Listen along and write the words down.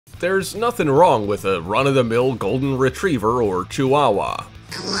there's nothing wrong with a run-of-the-mill golden retriever or Chihuahua.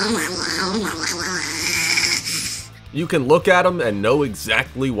 You can look at them and know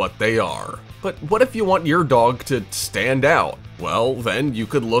exactly what they are. But what if you want your dog to stand out? Well, then you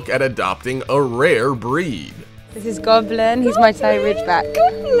could look at adopting a rare breed. This is Goblin, he's my Thai Ridgeback.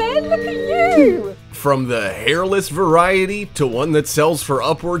 Goblin, look at you! From the hairless variety to one that sells for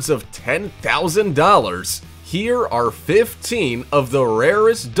upwards of $10,000, here are 15 of the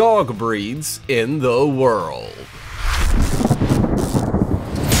rarest dog breeds in the world.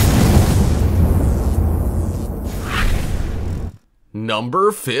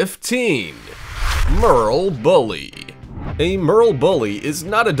 Number 15. Merle Bully. A Merle Bully is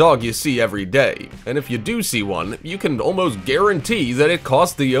not a dog you see every day, and if you do see one, you can almost guarantee that it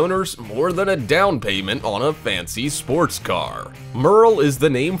cost the owners more than a down payment on a fancy sports car. Merle is the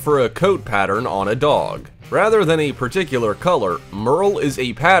name for a coat pattern on a dog. Rather than a particular color, Merle is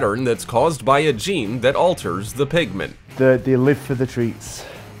a pattern that's caused by a gene that alters the pigment. They live for the treats.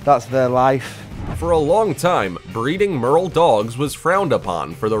 That's their life. For a long time, breeding Merle dogs was frowned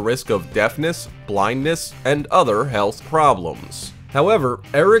upon for the risk of deafness, blindness, and other health problems. However,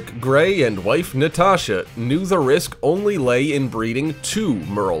 Eric Gray and wife Natasha knew the risk only lay in breeding 2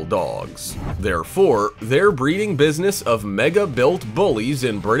 Merle dogs. Therefore, their breeding business of mega-built bullies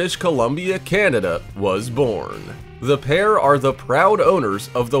in British Columbia, Canada was born. The pair are the proud owners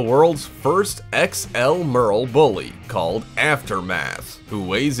of the world's first XL Merle Bully, called Aftermath, who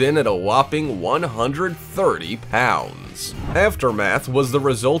weighs in at a whopping 130 pounds. Aftermath was the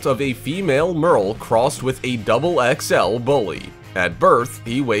result of a female Merle crossed with a double XL Bully. At birth,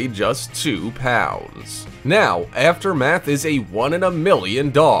 he weighed just 2 pounds. Now, Aftermath is a 1 in a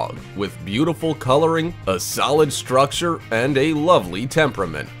million dog, with beautiful coloring, a solid structure, and a lovely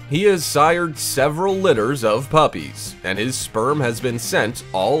temperament. He has sired several litters of puppies, and his sperm has been sent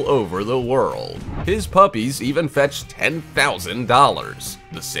all over the world. His puppies even fetch $10,000,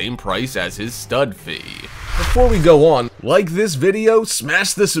 the same price as his stud fee. Before we go on, like this video,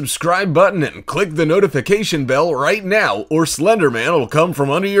 smash the subscribe button, and click the notification bell right now, or Slenderman will come from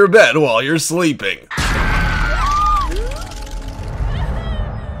under your bed while you're sleeping.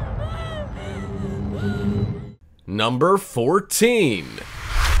 Number 14.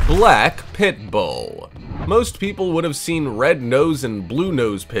 Black Pit Bull. Most people would have seen red nose and blue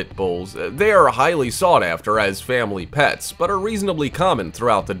nose pit bulls. They are highly sought after as family pets, but are reasonably common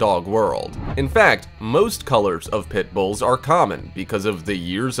throughout the dog world. In fact, most colors of pit bulls are common because of the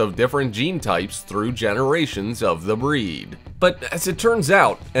years of different gene types through generations of the breed. But as it turns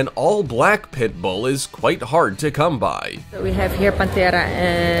out, an all-black pit bull is quite hard to come by. So we have here Pantera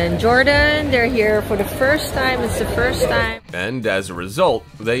and Jordan. They're here for the first time. It's the first time. And as a result,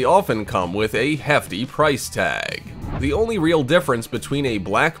 they often come with a hefty price tag. The only real difference between a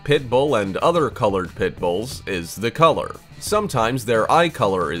black pit bull and other colored pit bulls is the color. Sometimes their eye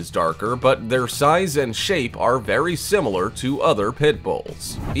color is darker, but their size and shape are very similar to other pit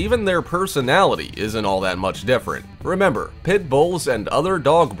bulls. Even their personality isn't all that much different. Remember, pit bulls and other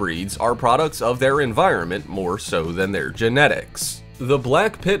dog breeds are products of their environment more so than their genetics. The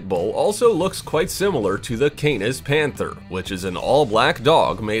black pit bull also looks quite similar to the Canis Panther, which is an all-black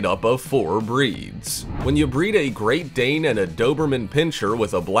dog made up of 4 breeds. When you breed a Great Dane and a Doberman Pinscher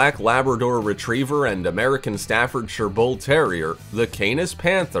with a black Labrador Retriever and American Staffordshire Bull Terrier, the Canis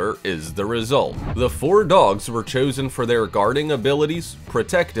Panther is the result. The 4 dogs were chosen for their guarding abilities,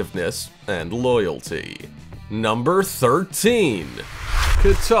 protectiveness, and loyalty. Number 13.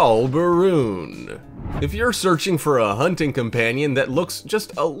 Catal Baroon. If you're searching for a hunting companion that looks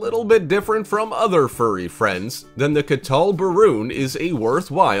just a little bit different from other furry friends, then the Catal Baroon is a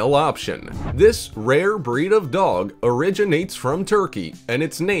worthwhile option. This rare breed of dog originates from Turkey, and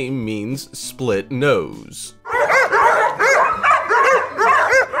its name means split nose.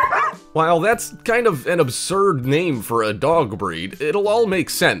 While that's kind of an absurd name for a dog breed, it'll all make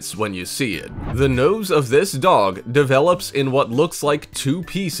sense when you see it. The nose of this dog develops in what looks like 2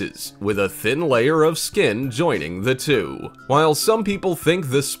 pieces, with a thin layer of skin joining the 2. While some people think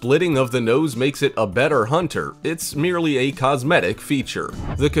the splitting of the nose makes it a better hunter, it's merely a cosmetic feature.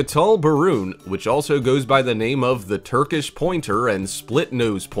 The Catal Baroon, which also goes by the name of the Turkish Pointer and Split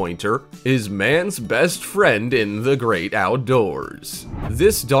Nose Pointer, is man's best friend in the great outdoors.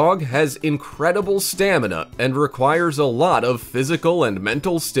 This dog has incredible stamina and requires a lot of physical and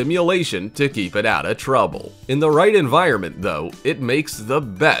mental stimulation to keep it out of trouble. In the right environment, though, it makes the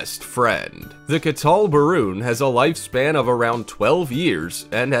best friend. The Catal Baroon has a lifespan of around 12 years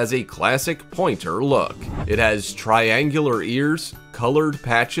and has a classic pointer look. It has triangular ears, colored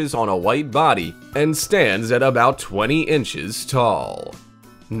patches on a white body, and stands at about 20 inches tall.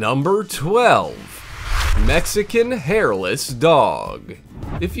 Number 12. Mexican Hairless Dog.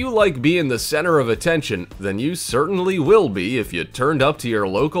 If you like being the center of attention, then you certainly will be if you turned up to your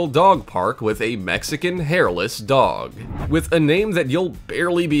local dog park with a Mexican hairless dog. With a name that you'll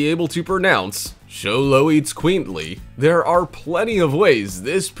barely be able to pronounce, Xoloitzcuintli, there are plenty of ways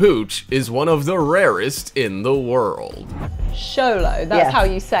this pooch is one of the rarest in the world. Xolo, that's how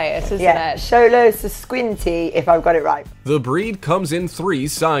you say it, isn't it? Xoloitzcuintli, if I've got it right. The breed comes in 3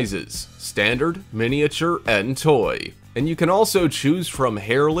 sizes: standard, miniature, and toy. And you can also choose from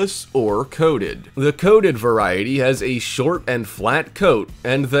hairless or coated. The coated variety has a short and flat coat,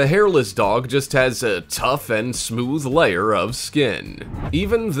 and the hairless dog just has a tough and smooth layer of skin.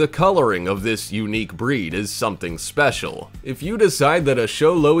 Even the coloring of this unique breed is something special. If you decide that a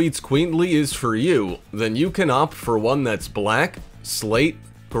Xoloitzcuintli is for you, then you can opt for one that's black, slate,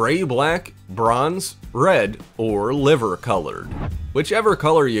 gray-black, bronze, red, or liver colored. Whichever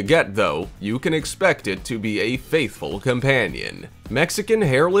color you get though, you can expect it to be a faithful companion. Mexican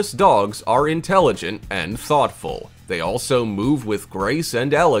hairless dogs are intelligent and thoughtful. They also move with grace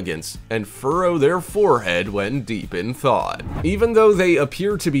and elegance, and furrow their forehead when deep in thought. Even though they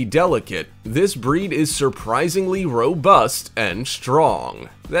appear to be delicate, this breed is surprisingly robust and strong.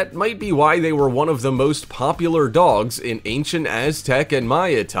 That might be why they were one of the most popular dogs in ancient Aztec and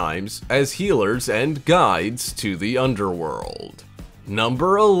Maya times as healers and guides to the underworld.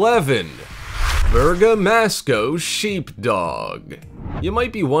 Number 11. Bergamasco Sheepdog. You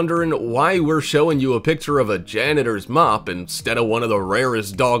might be wondering why we're showing you a picture of a janitor's mop instead of one of the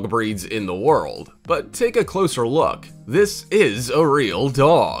rarest dog breeds in the world, but take a closer look. This is a real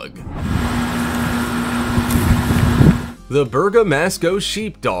dog. The Bergamasco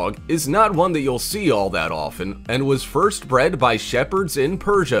Sheepdog is not one that you'll see all that often, and was first bred by shepherds in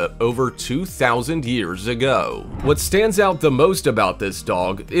Persia over 2,000 years ago. What stands out the most about this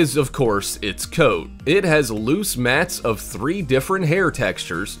dog is, of course, its coat. It has loose mats of 3 different hair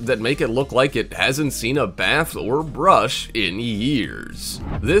textures that make it look like it hasn't seen a bath or brush in years.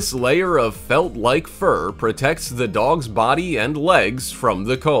 This layer of felt-like fur protects the dog's body and legs from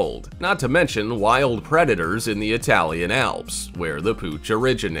the cold, not to mention wild predators in the Italian Alps, where the pooch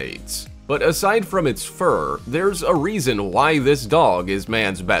originates. But aside from its fur, there's a reason why this dog is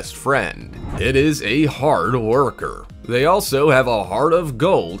man's best friend. It is a hard worker. They also have a heart of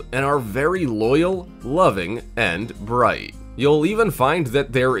gold and are very loyal, loving, and bright. You'll even find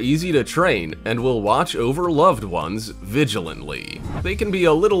that they're easy to train and will watch over loved ones vigilantly. They can be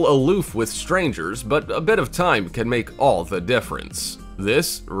a little aloof with strangers, but a bit of time can make all the difference.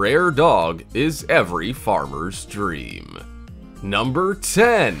 This rare dog is every farmer's dream. Number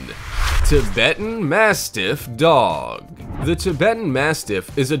 10. Tibetan Mastiff Dog. The Tibetan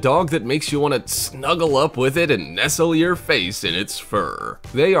Mastiff is a dog that makes you want to snuggle up with it and nestle your face in its fur.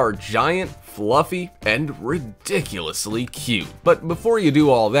 They are giant, fluffy, and ridiculously cute. But before you do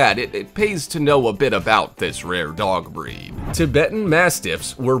all that, it pays to know a bit about this rare dog breed. Tibetan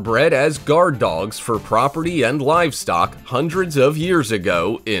Mastiffs were bred as guard dogs for property and livestock hundreds of years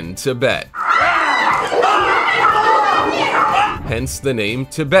ago in Tibet. Hence the name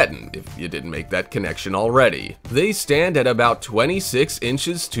Tibetan, if you didn't make that connection already. They stand at about 26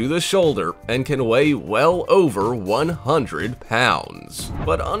 inches to the shoulder and can weigh well over 100 pounds.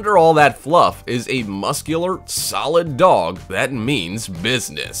 But under all that fluff is a muscular, solid dog that means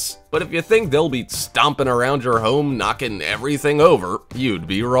business. But if you think they'll be stomping around your home knocking everything over, you'd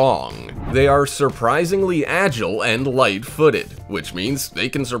be wrong. They are surprisingly agile and light-footed, which means they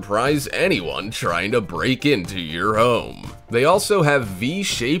can surprise anyone trying to break into your home. They also have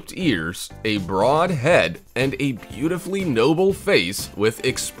V-shaped ears, a broad head, and a beautifully noble face with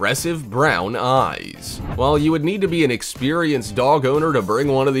expressive brown eyes. While you would need to be an experienced dog owner to bring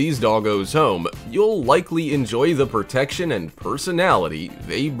one of these doggos home, you'll likely enjoy the protection and personality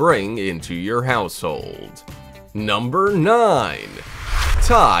they bring into your household. Number 9.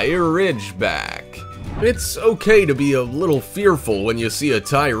 Thai Ridgeback. It's okay to be a little fearful when you see a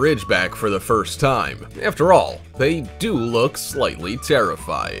Thai Ridgeback for the first time. After all, they do look slightly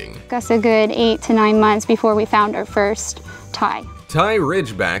terrifying. Took us a good 8 to 9 months before we found our first Thai. Thai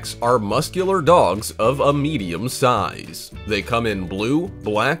Ridgebacks are muscular dogs of a medium size. They come in blue,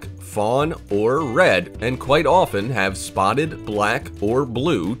 black, fawn, or red, and quite often have spotted black or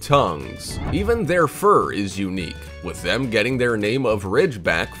blue tongues. Even their fur is unique, with them getting their name of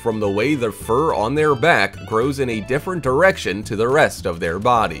Ridgeback from the way the fur on their back grows in a different direction to the rest of their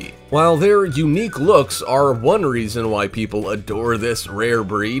body. While their unique looks are one reason why people adore this rare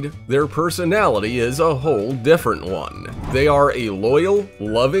breed, their personality is a whole different one. They are a loyal,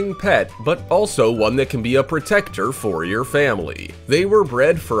 loving pet, but also one that can be a protector for your family. They were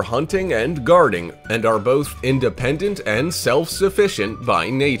bred for hunting and guarding, and are both independent and self-sufficient by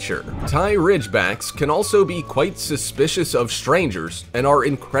nature. Thai Ridgebacks can also be quite suspicious of strangers and are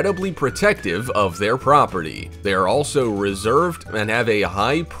incredibly protective of their property. They are also reserved and have a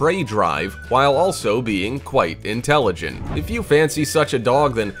high prey drive while also being quite intelligent. If you fancy such a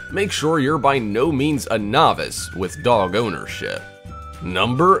dog, then make sure you're by no means a novice with dog ownership.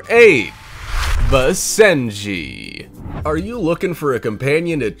 Number 8. Basenji. Are you looking for a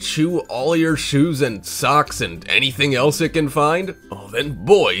companion to chew all your shoes and socks and anything else it can find? Oh, then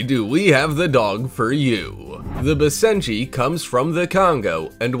boy do we have the dog for you. The Basenji comes from the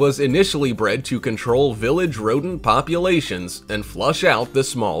Congo and was initially bred to control village rodent populations and flush out the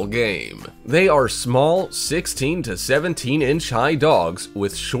small game. They are small 16 to 17 inch high dogs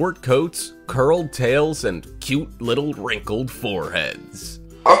with short coats, curled tails, and cute little wrinkled foreheads.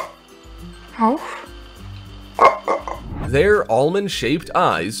 Their almond-shaped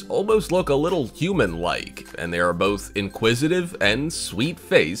eyes almost look a little human-like, and they are both inquisitive and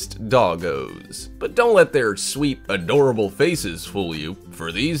sweet-faced doggos. But don't let their sweet, adorable faces fool you,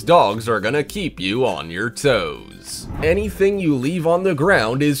 for these dogs are gonna keep you on your toes. Anything you leave on the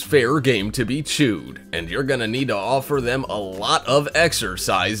ground is fair game to be chewed, and you're gonna need to offer them a lot of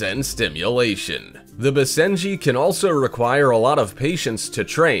exercise and stimulation. The Basenji can also require a lot of patience to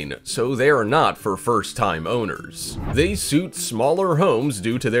train, so they are not for first-time owners. They suit smaller homes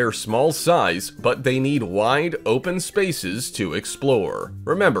due to their small size, but they need wide, open spaces to explore.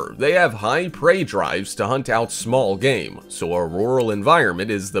 Remember, they have high prey drives to hunt out small game, so a rural environment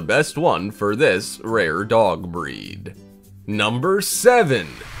is the best one for this rare dog breed. Number 7.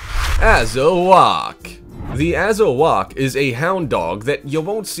 Azawak. The Azawak is a hound dog that you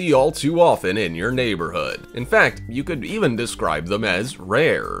won't see all too often in your neighborhood. In fact, you could even describe them as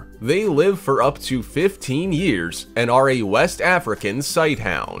rare. They live for up to 15 years and are a West African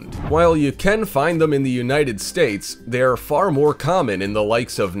sighthound. While you can find them in the United States, they are far more common in the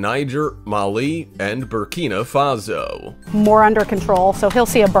likes of Niger, Mali, and Burkina Faso. More under control, so he'll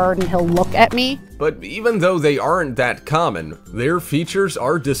see a bird and he'll look at me. But even though they aren't that common, their features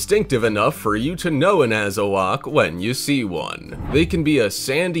are distinctive enough for you to know an Azawak when you see one. They can be a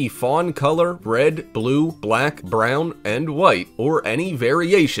sandy fawn color, red, blue, black, brown, and white, or any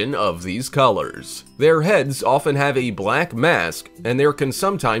variation of these colors. Their heads often have a black mask, and there can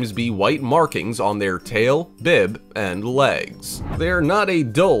sometimes be white markings on their tail, bib, and legs. They're not a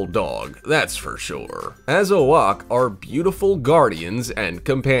dull dog, that's for sure. Azawak are beautiful guardians and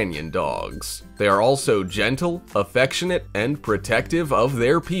companion dogs. They are also gentle, affectionate, and protective of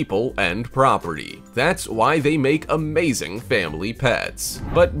their people and property. That's why they make amazing family pets.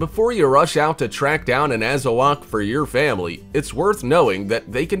 But before you rush out to track down an Azawak for your family, it's worth knowing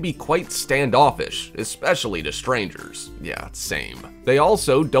that they can be quite standoffish, especially to strangers. Yeah, same. They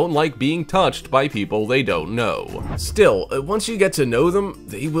also don't like being touched by people they don't know. Still, once you get to know them,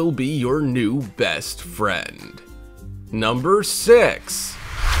 they will be your new best friend. Number 6.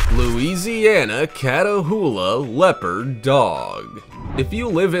 Louisiana Catahoula Leopard Dog. If you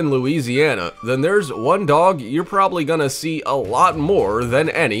live in Louisiana, then there's one dog you're probably gonna see a lot more than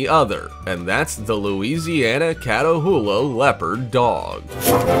any other, and that's the Louisiana Catahoula Leopard Dog.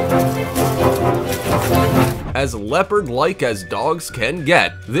 As leopard-like as dogs can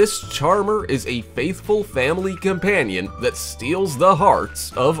get, this charmer is a faithful family companion that steals the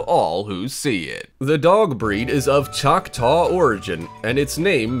hearts of all who see it. The dog breed is of Choctaw origin, and its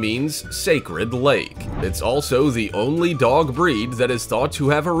name means sacred lake. It's also the only dog breed that is thought to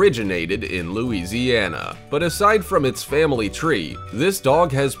have originated in Louisiana. But aside from its family tree, this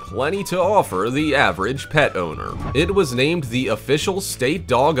dog has plenty to offer the average pet owner. It was named the official state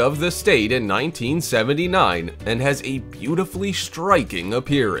dog of the state in 1979, and has a beautifully striking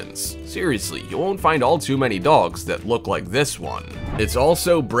appearance. Seriously, you won't find all too many dogs that look like this one. It's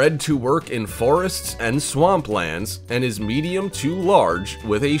also bred to work in forests and swamplands, and is medium to large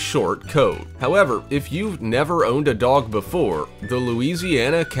with a short coat. However, if you've never owned a dog before, the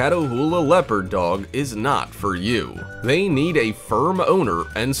Louisiana Catahoula Leopard Dog is not for you. They need a firm owner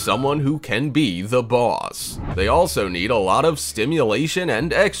and someone who can be the boss. They also need a lot of stimulation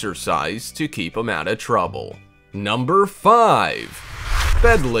and exercise to keep them out of trouble. Number 5.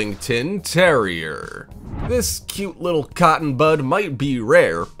 Bedlington Terrier. This cute little cotton bud might be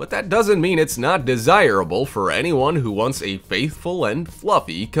rare, but that doesn't mean it's not desirable for anyone who wants a faithful and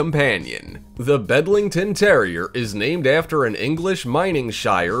fluffy companion. The Bedlington Terrier is named after an English mining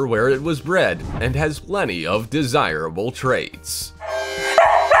shire where it was bred, and has plenty of desirable traits.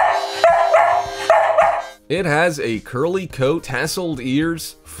 It has a curly coat, tasseled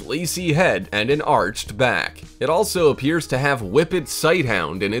ears, fleecy head, and an arched back. It also appears to have Whippet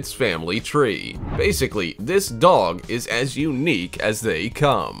Sighthound in its family tree. Basically, this dog is as unique as they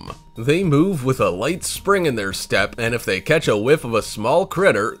come. They move with a light spring in their step, and if they catch a whiff of a small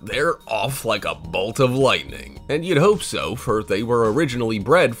critter, they're off like a bolt of lightning. And you'd hope so, for they were originally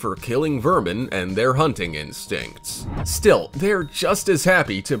bred for killing vermin and their hunting instincts. Still, they're just as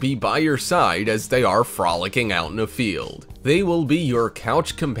happy to be by your side as they are frolicking out in a field. They will be your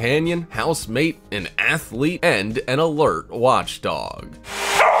couch companion, housemate, an athlete, and an alert watchdog.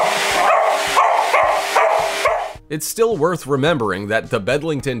 It's still worth remembering that the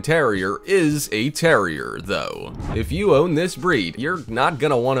Bedlington Terrier is a terrier, though. If you own this breed, you're not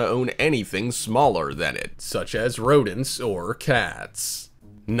gonna want to own anything smaller than it, such as rodents or cats.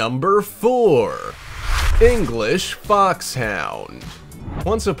 Number 4. English Foxhound.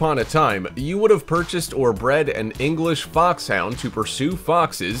 Once upon a time, you would have purchased or bred an English foxhound to pursue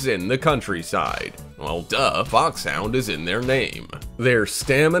foxes in the countryside. Well, duh, foxhound is in their name. Their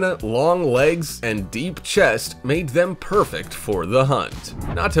stamina, long legs, and deep chest made them perfect for the hunt.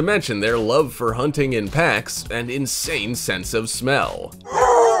 Not to mention their love for hunting in packs and insane sense of smell.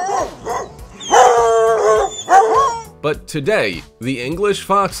 But today, the English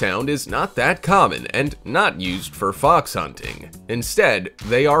foxhound is not that common and not used for fox hunting. Instead,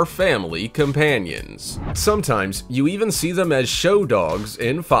 they are family companions. Sometimes, you even see them as show dogs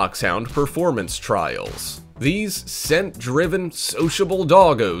in foxhound performance trials. These scent-driven, sociable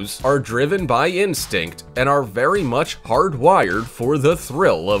doggos are driven by instinct and are very much hardwired for the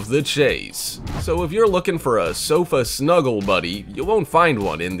thrill of the chase. So if you're looking for a sofa snuggle buddy, you won't find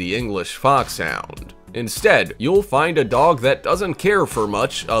one in the English foxhound. Instead, you'll find a dog that doesn't care for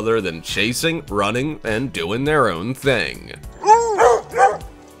much other than chasing, running, and doing their own thing.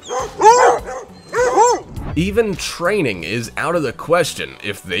 Even training is out of the question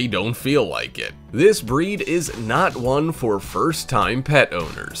if they don't feel like it. This breed is not one for first-time pet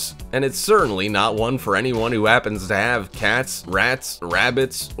owners, and it's certainly not one for anyone who happens to have cats, rats,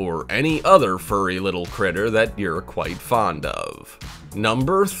 rabbits, or any other furry little critter that you're quite fond of.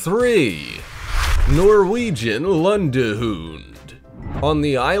 Number 3. Norwegian Lundehund. On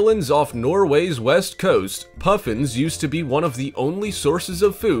the islands off Norway's west coast, puffins used to be one of the only sources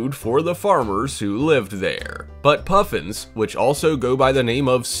of food for the farmers who lived there. But puffins, which also go by the name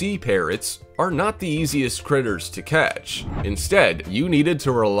of sea parrots, are not the easiest critters to catch. Instead, you needed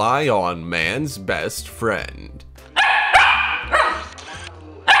to rely on man's best friend.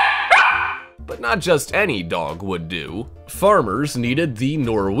 But not just any dog would do. Farmers needed the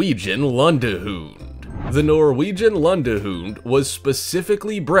Norwegian Lundehund. The Norwegian Lundehund was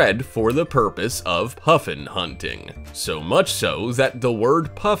specifically bred for the purpose of puffin hunting. So much so that the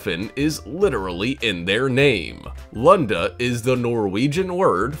word puffin is literally in their name. Lunda is the Norwegian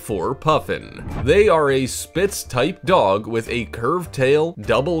word for puffin. They are a Spitz-type dog with a curved tail,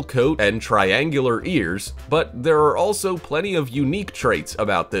 double coat, and triangular ears, but there are also plenty of unique traits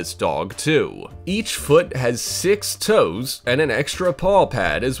about this dog too. Each foot has 6 toes and an extra paw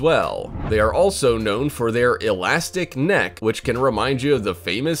pad as well. They are also known for their elastic neck, which can remind you of the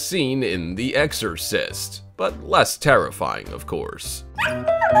famous scene in The Exorcist, but less terrifying, of course.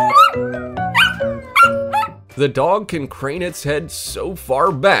 The dog can crane its head so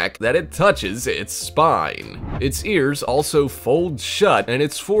far back that it touches its spine. Its ears also fold shut, and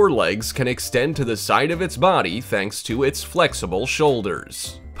its forelegs can extend to the side of its body thanks to its flexible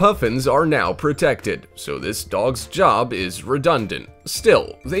shoulders. Puffins are now protected, so this dog's job is redundant.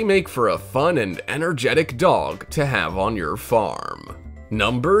 Still, they make for a fun and energetic dog to have on your farm.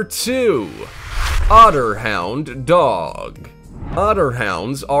 Number 2. Otterhound Dog.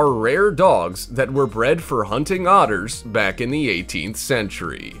 Otterhounds are rare dogs that were bred for hunting otters back in the 18th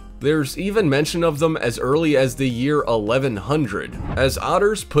century. There's even mention of them as early as the year 1100. As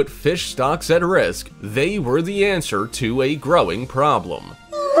otters put fish stocks at risk, they were the answer to a growing problem.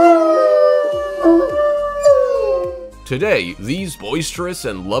 Today, these boisterous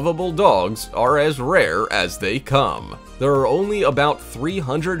and lovable dogs are as rare as they come. There are only about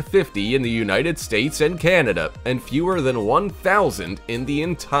 350 in the United States and Canada, and fewer than 1,000 in the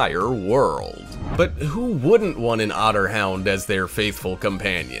entire world. But who wouldn't want an otterhound as their faithful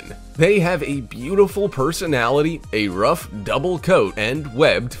companion? They have a beautiful personality, a rough double coat, and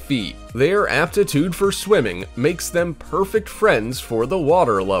webbed feet. Their aptitude for swimming makes them perfect friends for the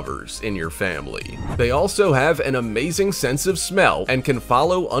water lovers in your family. They also have an amazing sense of smell and can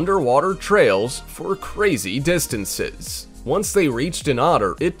follow underwater trails for crazy distances. Once they reached an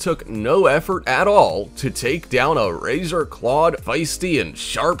otter, it took no effort at all to take down a razor-clawed, feisty, and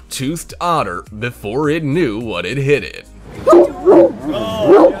sharp-toothed otter before it knew what had hit it.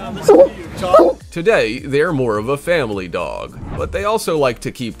 Today, they're more of a family dog, but they also like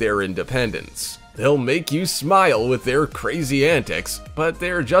to keep their independence. They'll make you smile with their crazy antics, but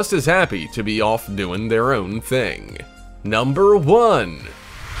they're just as happy to be off doing their own thing. Number 1.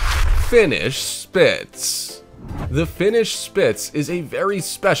 Finnish Spitz. The Finnish Spitz is a very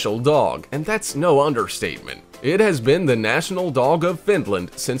special dog, and that's no understatement. It has been the national dog of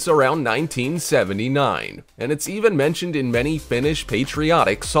Finland since around 1979, and it's even mentioned in many Finnish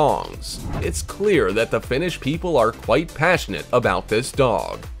patriotic songs. It's clear that the Finnish people are quite passionate about this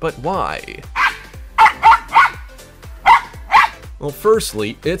dog, but why? Well,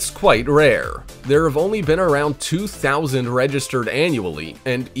 firstly, it's quite rare. There have only been around 2,000 registered annually,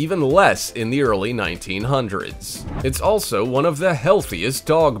 and even less in the early 1900s. It's also one of the healthiest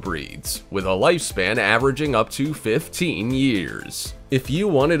dog breeds, with a lifespan averaging up to 15 years. If you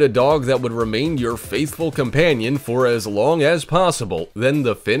wanted a dog that would remain your faithful companion for as long as possible, then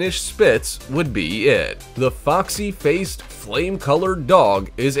the Finnish Spitz would be it. The foxy-faced, flame-colored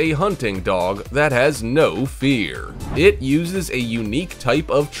dog is a hunting dog that has no fear. It uses a unique type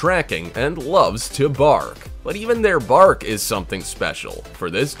of tracking and loves to bark. But even their bark is something special, for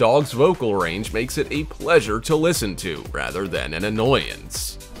this dog's vocal range makes it a pleasure to listen to rather than an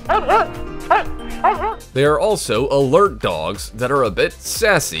annoyance. They are also alert dogs that are a bit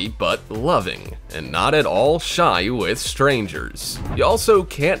sassy but loving, and not at all shy with strangers. You also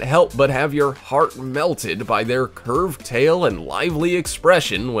can't help but have your heart melted by their curved tail and lively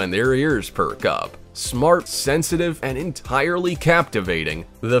expression when their ears perk up. Smart, sensitive, and entirely captivating,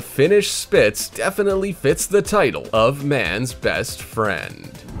 the Finnish Spitz definitely fits the title of man's best friend.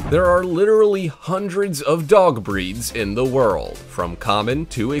 There are literally hundreds of dog breeds in the world, from common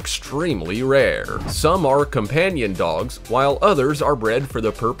to extremely rare. Some are companion dogs, while others are bred for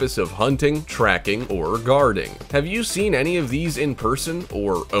the purpose of hunting, tracking, or guarding. Have you seen any of these in person,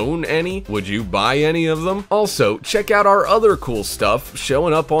 or own any? Would you buy any of them? Also, check out our other cool stuff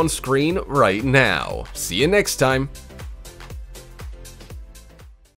showing up on screen right now. See you next time!